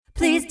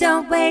Please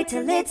don't wait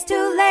till it's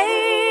too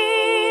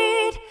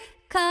late.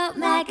 Call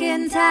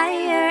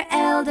McIntyre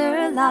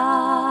Elder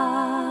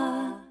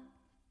Law.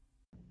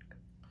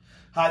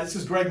 Hi, this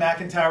is Greg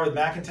McIntyre with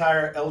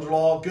McIntyre Elder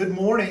Law. Good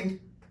morning.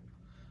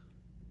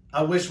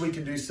 I wish we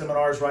could do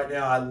seminars right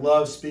now. I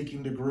love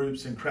speaking to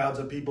groups and crowds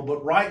of people,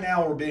 but right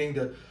now we're being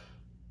to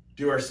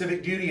do our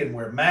civic duty and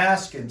wear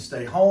masks and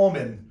stay home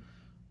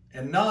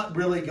and not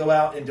really go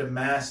out into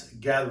mass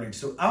gatherings.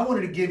 So I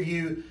wanted to give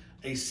you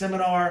a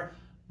seminar,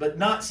 but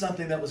not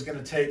something that was going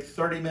to take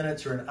 30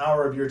 minutes or an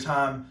hour of your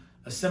time,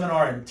 a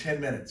seminar in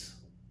 10 minutes.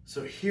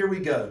 So here we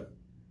go.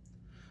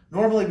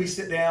 Normally we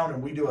sit down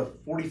and we do a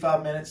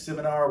 45-minute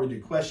seminar. We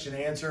do question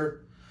and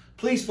answer.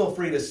 Please feel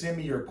free to send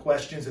me your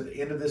questions at the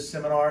end of this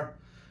seminar.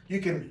 You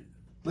can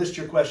list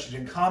your questions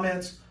in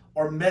comments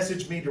or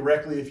message me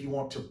directly if you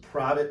want to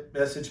private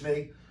message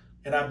me,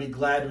 and I'd be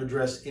glad to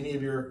address any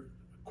of your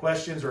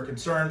questions or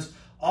concerns.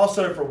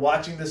 Also, for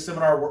watching this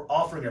seminar, we're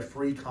offering a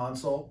free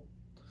consult.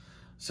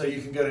 So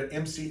you can go to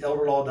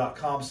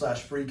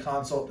mcelderlaw.com/free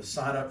consult to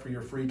sign up for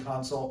your free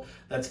consult.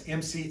 That's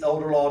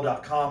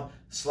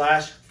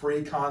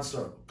mcelderlaw.com/free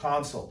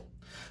consult.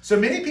 So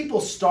many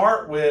people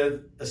start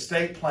with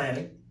estate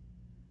planning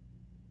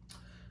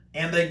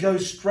and they go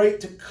straight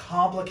to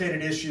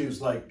complicated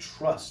issues like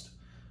trust,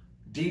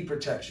 deed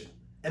protection,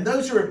 and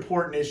those are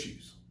important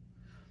issues.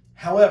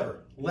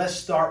 However, let's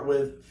start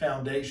with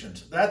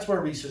foundations. That's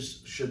where we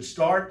should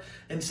start,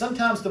 and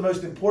sometimes the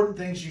most important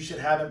things you should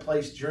have in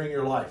place during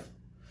your life.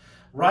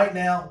 Right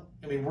now,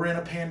 we're in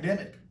a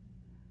pandemic.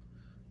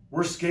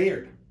 We're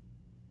scared.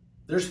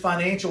 There's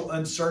financial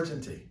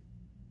uncertainty.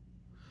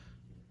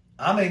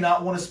 I may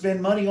not want to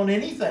spend money on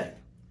anything,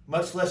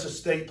 much less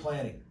estate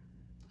planning.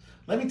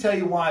 Let me tell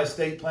you why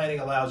estate planning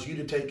allows you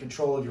to take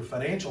control of your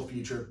financial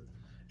future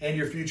and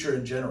your future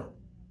in general.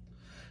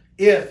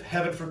 If,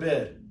 heaven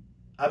forbid,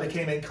 I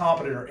became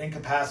incompetent or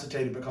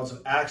incapacitated because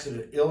of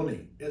accident,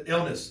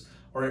 illness,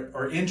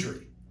 or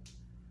injury,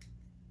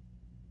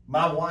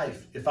 my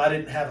wife, if I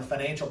didn't have a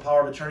financial power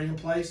of attorney in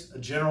place, a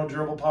general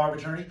durable power of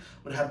attorney,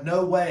 would have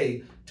no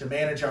way to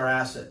manage our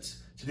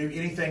assets, to do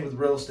anything with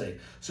real estate.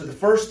 So the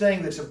first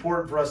thing that's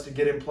important for us to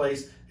get in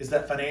place is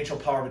that financial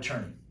power of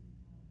attorney.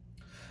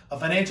 A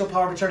financial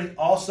power of attorney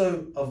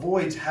also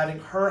avoids having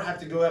her have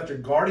to go after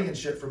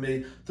guardianship for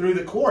me through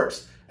the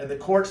courts, and the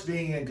courts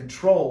being in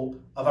control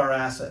of our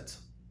assets.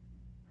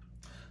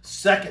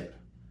 Second,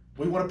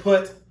 we want to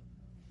put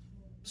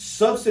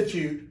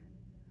substitute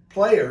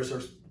players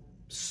or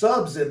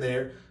subs in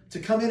there to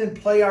come in and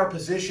play our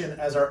position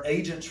as our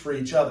agents for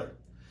each other.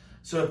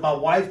 So if my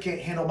wife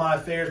can't handle my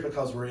affairs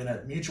because we're in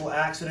a mutual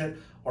accident,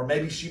 or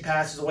maybe she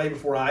passes away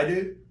before I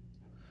do,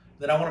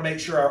 then I want to make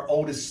sure our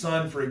oldest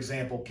son, for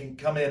example, can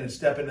come in and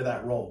step into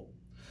that role.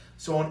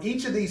 So on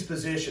each of these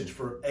positions,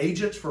 for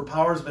agents, for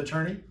powers of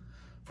attorney,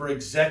 for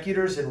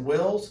executors and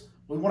wills,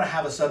 we want to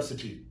have a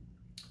substitute.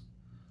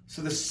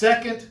 So the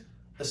second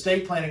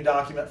estate planning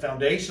document,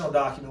 foundational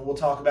document we'll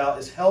talk about,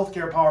 is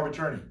healthcare power of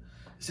attorney.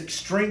 It's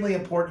extremely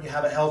important you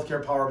have a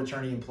healthcare power of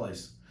attorney in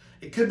place.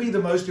 It could be the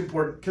most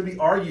important, could be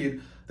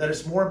argued that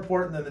it's more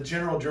important than the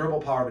general durable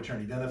power of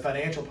attorney, than the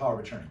financial power of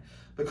attorney,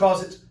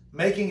 because it's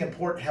making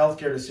important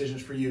healthcare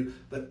decisions for you,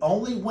 but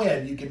only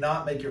when you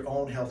cannot make your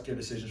own healthcare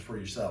decisions for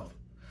yourself.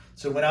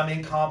 So when I'm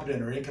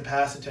incompetent or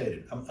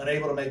incapacitated, I'm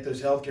unable to make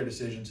those healthcare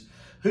decisions,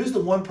 who's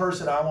the one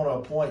person I want to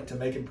appoint to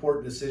make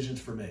important decisions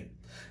for me?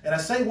 And I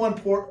say one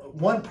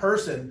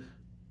person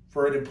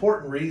for an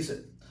important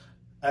reason.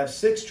 I have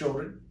 6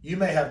 children. You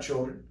may have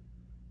children.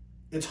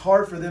 It's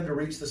hard for them to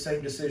reach the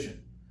same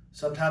decision.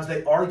 Sometimes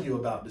they argue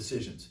about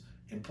decisions,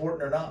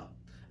 important or not.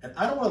 And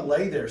I don't want to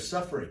lay there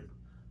suffering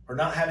or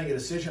not having a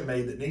decision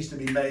made that needs to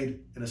be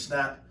made in a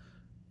snap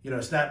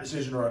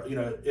decision, or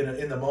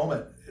in the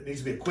moment. It needs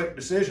to be a quick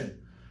decision,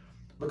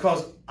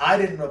 because I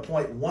didn't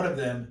appoint one of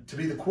them to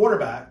be the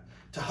quarterback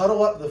to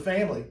huddle up the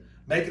family,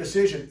 make a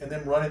decision, and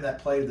then run in that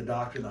play to the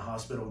doctor and the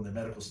hospital and the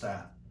medical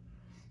staff.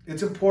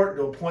 It's important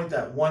to appoint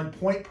that one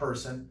point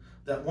person,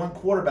 that one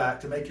quarterback,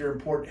 to make your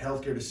important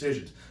healthcare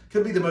decisions.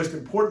 Could be the most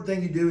important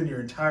thing you do in your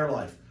entire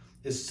life,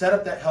 is set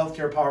up that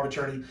healthcare power of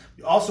attorney.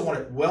 You also want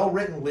it well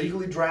written,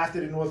 legally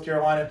drafted in North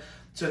Carolina,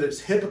 so that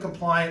it's HIPAA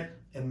compliant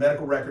and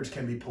medical records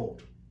can be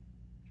pulled.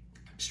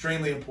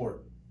 Extremely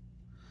important.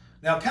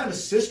 Now, kind of a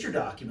sister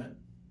document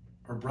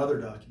or brother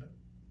document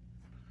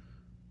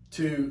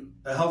to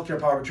a healthcare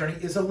power of attorney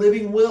is a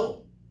living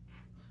will.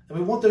 And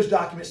we want those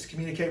documents to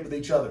communicate with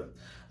each other.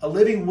 A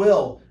living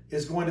will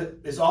is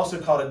also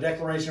called a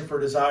declaration for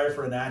desire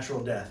for a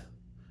natural death.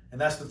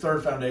 And that's the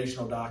third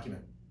foundational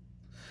document.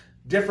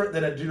 Different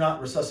than a do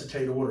not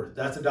resuscitate order.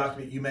 That's a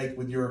document you make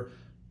with your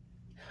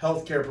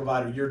healthcare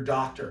provider, your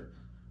doctor,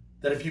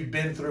 that if you've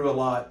been through a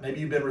lot, maybe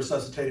you've been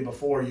resuscitated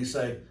before, you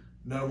say,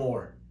 no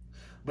more.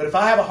 But if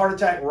I have a heart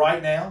attack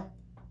right now,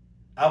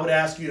 I would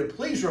ask you to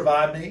please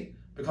revive me,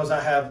 because I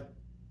have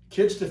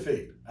kids to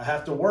feed. I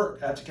have to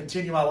work. I have to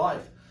continue my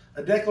life.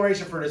 A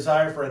declaration for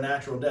desire for a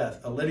natural death,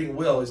 a living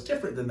will, is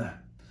different than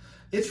that.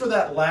 It's for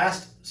that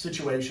last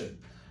situation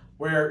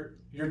where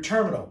you're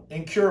terminal,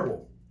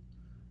 incurable,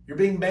 You're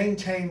being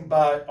maintained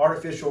by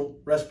artificial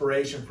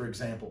respiration, for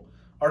example,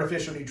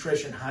 artificial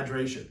nutrition,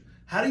 hydration.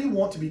 How do you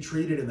want to be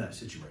treated in that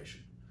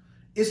situation?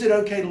 Is it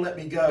okay to let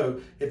me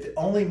go if the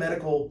only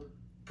medical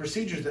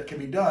procedures that can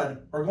be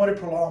done are going to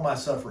prolong my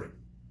suffering?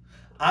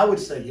 I would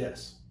say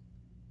yes.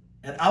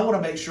 And I want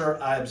to make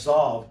sure I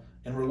absolve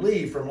and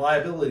relieve from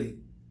liability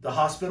the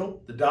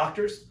hospital, the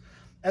doctors,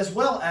 as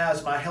well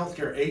as my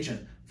healthcare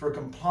agent for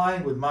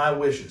complying with my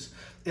wishes.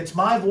 It's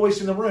my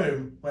voice in the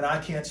room when I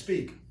can't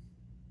speak.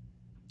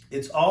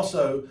 It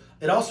also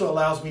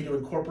allows me to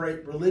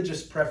incorporate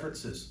religious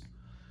preferences,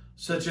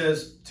 such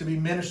as to be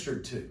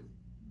ministered to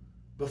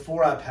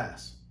before I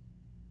pass.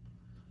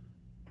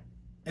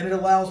 And it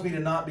allows me to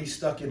not be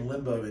stuck in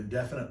limbo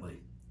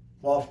indefinitely.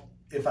 Well,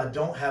 if I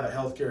don't have a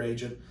healthcare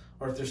agent,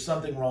 or if there's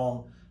something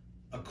wrong,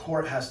 a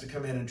court has to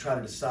come in and try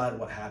to decide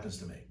what happens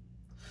to me.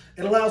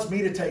 It allows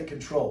me to take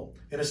control.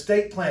 In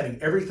estate planning,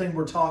 everything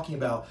we're talking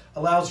about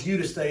allows you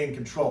to stay in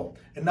control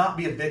and not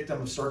be a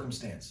victim of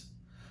circumstance,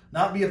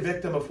 not be a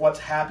victim of what's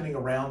happening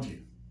around you,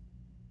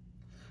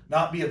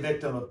 not be a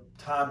victim of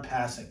time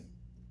passing.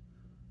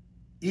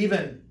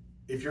 Even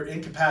if you're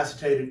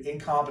incapacitated,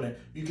 incompetent,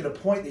 you can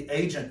appoint the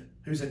agent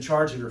who's in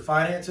charge of your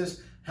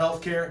finances,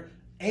 healthcare,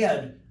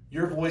 and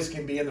your voice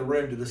can be in the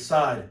room to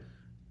decide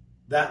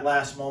that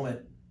last moment.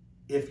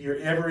 If you're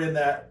ever in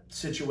that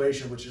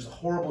situation, which is a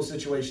horrible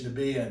situation to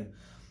be in,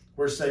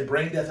 where say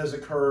brain death has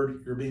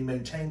occurred, you're being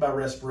maintained by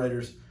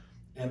respirators,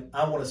 and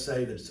I want to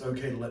say that it's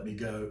okay to let me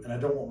go, and I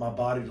don't want my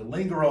body to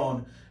linger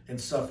on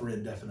and suffer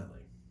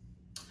indefinitely.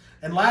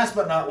 And last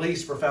but not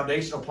least, for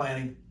foundational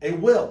planning, a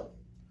will.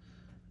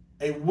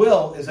 A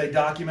will is a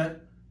document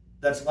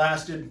that's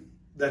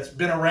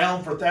been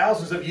around for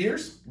thousands of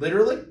years,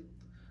 literally.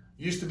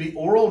 Used to be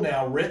oral,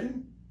 now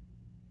written,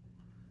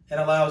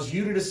 and allows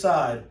you to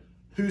decide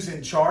who's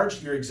in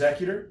charge, your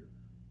executor,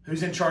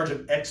 who's in charge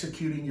of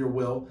executing your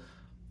will,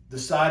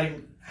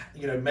 deciding,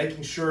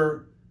 making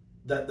sure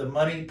that the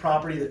money,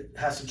 property that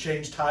has to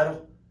change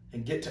title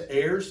and get to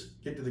heirs,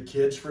 get to the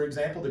kids, for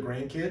example, the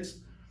grandkids,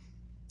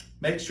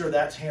 make sure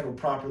that's handled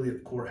properly at the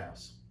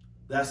courthouse.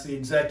 That's the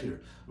executor.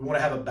 We want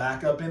to have a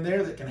backup in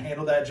there that can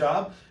handle that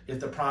job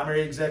if the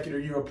primary executor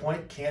you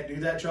appoint can't do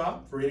that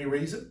job for any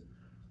reason.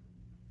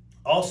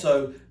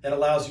 Also, it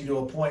allows you to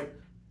appoint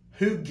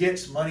who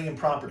gets money and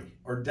property,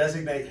 or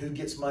designate who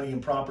gets money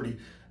and property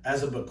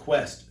as a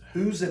bequest.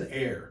 Who's an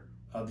heir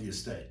of the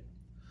estate?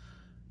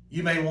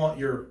 You may want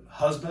your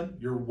husband,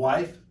 your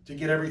wife to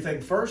get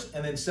everything first,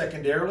 and then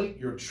secondarily,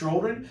 your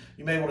children.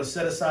 You may want to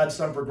set aside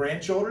some for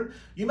grandchildren.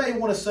 You may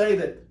want to say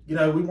that,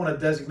 we want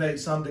to designate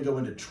some to go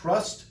into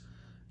trust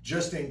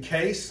just in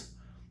case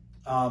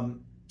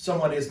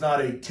someone is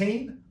not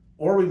 18,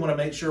 or we want to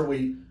make sure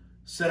we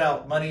set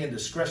out money in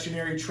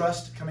discretionary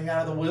trust coming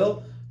out of the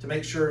will to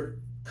make sure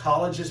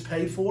college is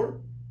paid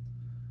for,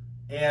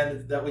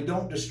 and that we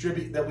don't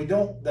distribute,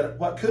 that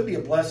what could be a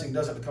blessing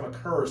doesn't become a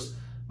curse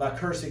by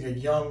cursing a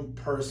young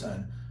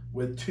person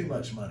with too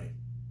much money.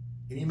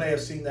 And you may have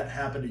seen that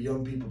happen to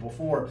young people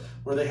before,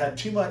 where they had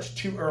too much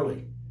too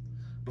early,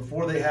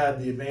 before they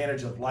had the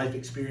advantage of life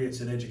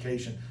experience and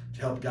education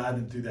to help guide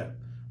them through that,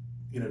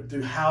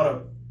 through how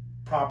to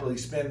properly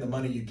spend the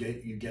money you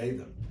gave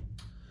them.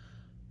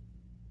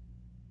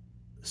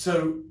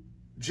 So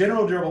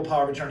general durable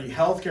power of attorney,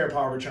 healthcare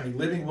power of attorney,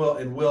 living will,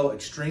 and will,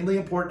 extremely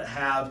important to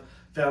have.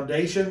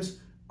 Foundations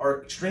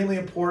are extremely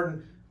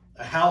important.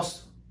 A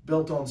house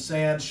built on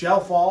sand shall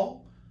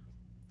fall.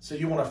 So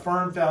you want a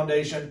firm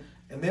foundation,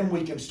 and then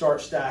we can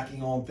start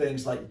stacking on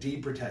things like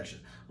deed protection,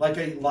 like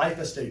a life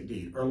estate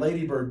deed or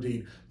ladybird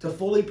deed, to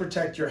fully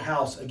protect your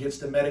house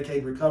against a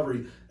Medicaid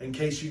recovery in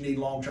case you need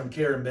long-term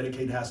care and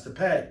Medicaid has to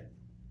pay.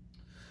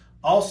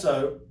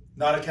 Also,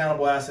 not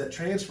accountable asset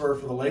transfer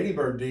for the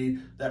ladybird deed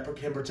that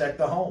can protect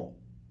the home.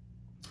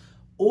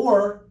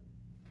 Or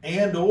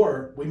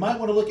we might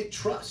want to look at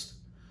trust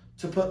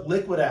to put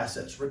liquid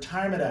assets,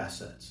 retirement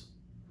assets,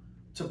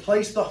 to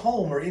place the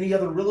home or any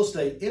other real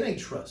estate in a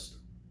trust.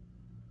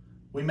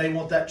 We may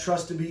want that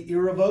trust to be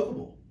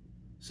irrevocable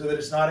so that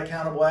it's not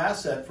accountable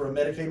asset for a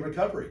Medicaid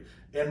recovery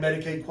and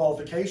Medicaid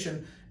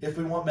qualification. If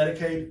we want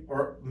Medicaid,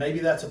 or maybe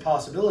that's a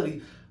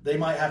possibility, they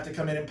might have to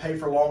come in and pay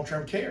for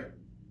long-term care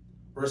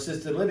or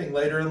assisted living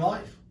later in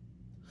life.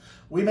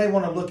 We may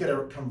want to look at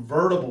a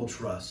convertible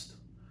trust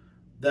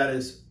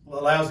that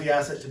allows the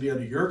asset to be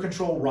under your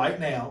control right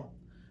now,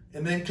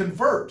 and then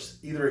converts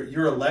either at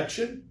your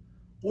election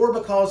or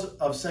because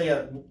of, say,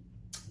 a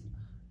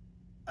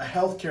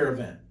healthcare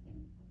event,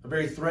 a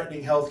very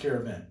threatening healthcare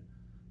event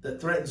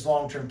that threatens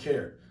long-term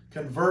care,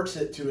 converts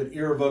it to an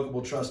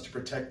irrevocable trust to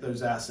protect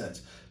those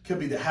assets. Could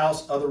be the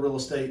house, other real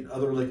estate,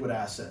 other liquid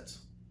assets.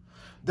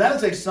 That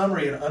is a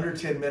summary in under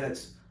 10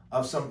 minutes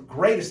of some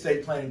great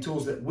estate planning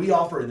tools that we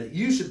offer and that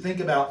you should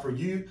think about for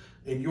you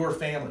and your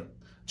family.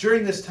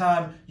 During this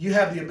time, you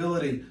have the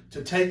ability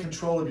to take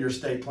control of your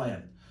estate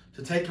plan,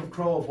 to take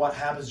control of what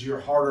happens to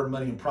your hard-earned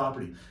money and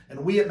property. And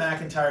we at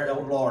McIntyre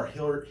Elder Law are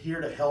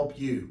here to help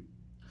you.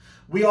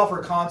 We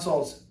offer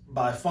consults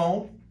by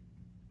phone,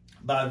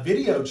 by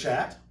video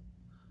chat,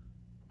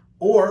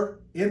 or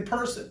in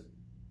person.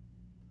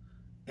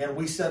 and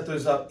we set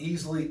those up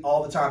easily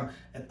all the time.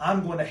 And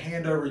I'm going to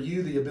hand over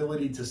you the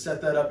ability to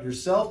set that up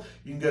yourself.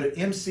 You can go to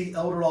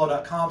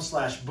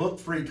mcelderlaw.com/book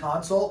free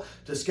consult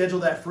to schedule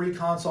that free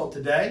consult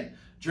today.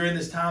 During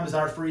this time as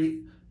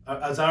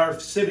our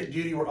civic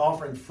duty, we're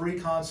offering free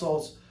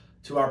consults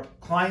to our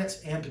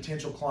clients and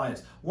potential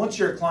clients. Once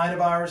you're a client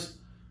of ours,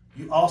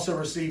 you also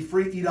receive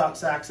free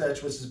eDocs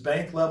access, which is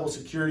bank level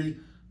security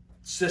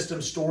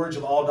system storage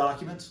of all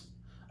documents,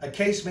 a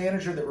case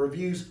manager that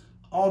reviews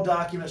all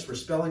documents for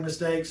spelling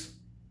mistakes,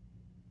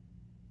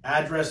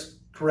 address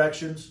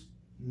corrections,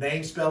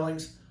 name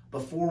spellings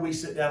before we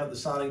sit down at the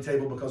signing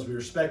table, because we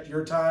respect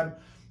your time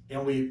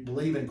and we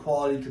believe in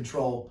quality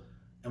control,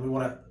 and we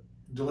want to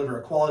deliver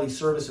a quality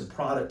service and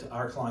product to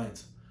our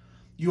clients.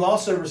 You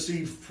also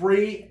receive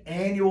free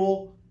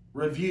annual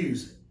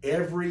reviews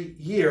every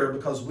year,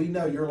 because we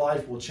know your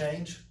life will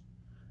change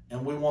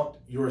and we want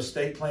your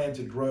estate plan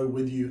to grow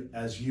with you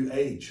as you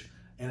age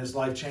and as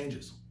life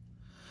changes.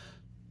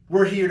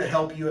 We're here to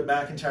help you at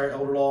McIntyre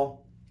Elder Law.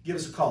 Give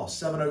us a call,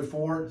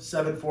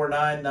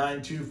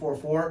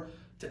 704-749-9244,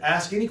 to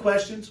ask any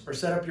questions or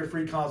set up your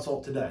free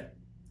consult today.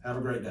 Have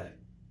a great day.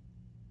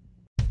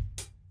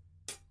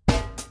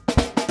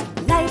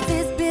 Life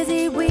is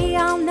busy, we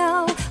all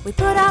know. We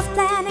put off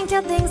planning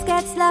till things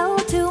get slow.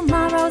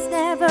 Tomorrow's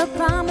never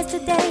promised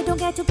today. Don't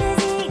get too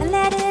busy and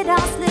let it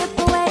all slip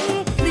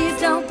away. Please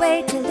don't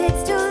wait till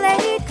it's too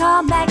late.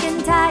 Call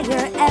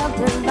McIntyre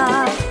Elder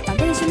Law.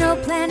 Foundational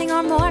planning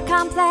or more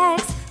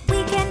complex.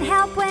 We can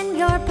help when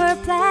you're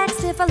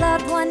perplexed. If a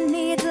loved one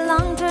needs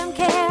long-term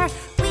care,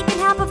 we can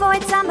help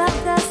avoid some of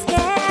the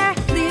scare.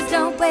 Please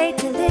don't wait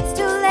till it's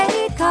too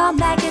late. Call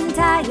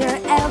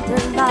McIntyre Elder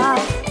Law.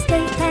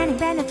 Estate planning,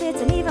 benefits,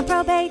 and even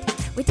probate.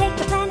 We take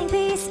the planning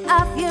piece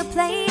off your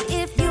plate.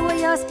 If you or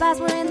your spouse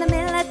were in the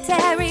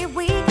military,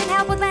 we can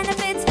help with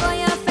benefits for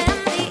your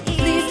family.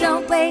 Please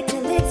don't wait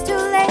till it's too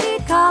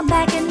late. Call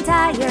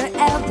McIntyre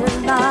Elder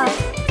Law.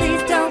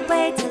 Please don't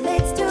wait till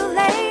it's too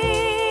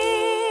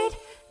late.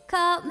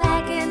 Call McIntyre.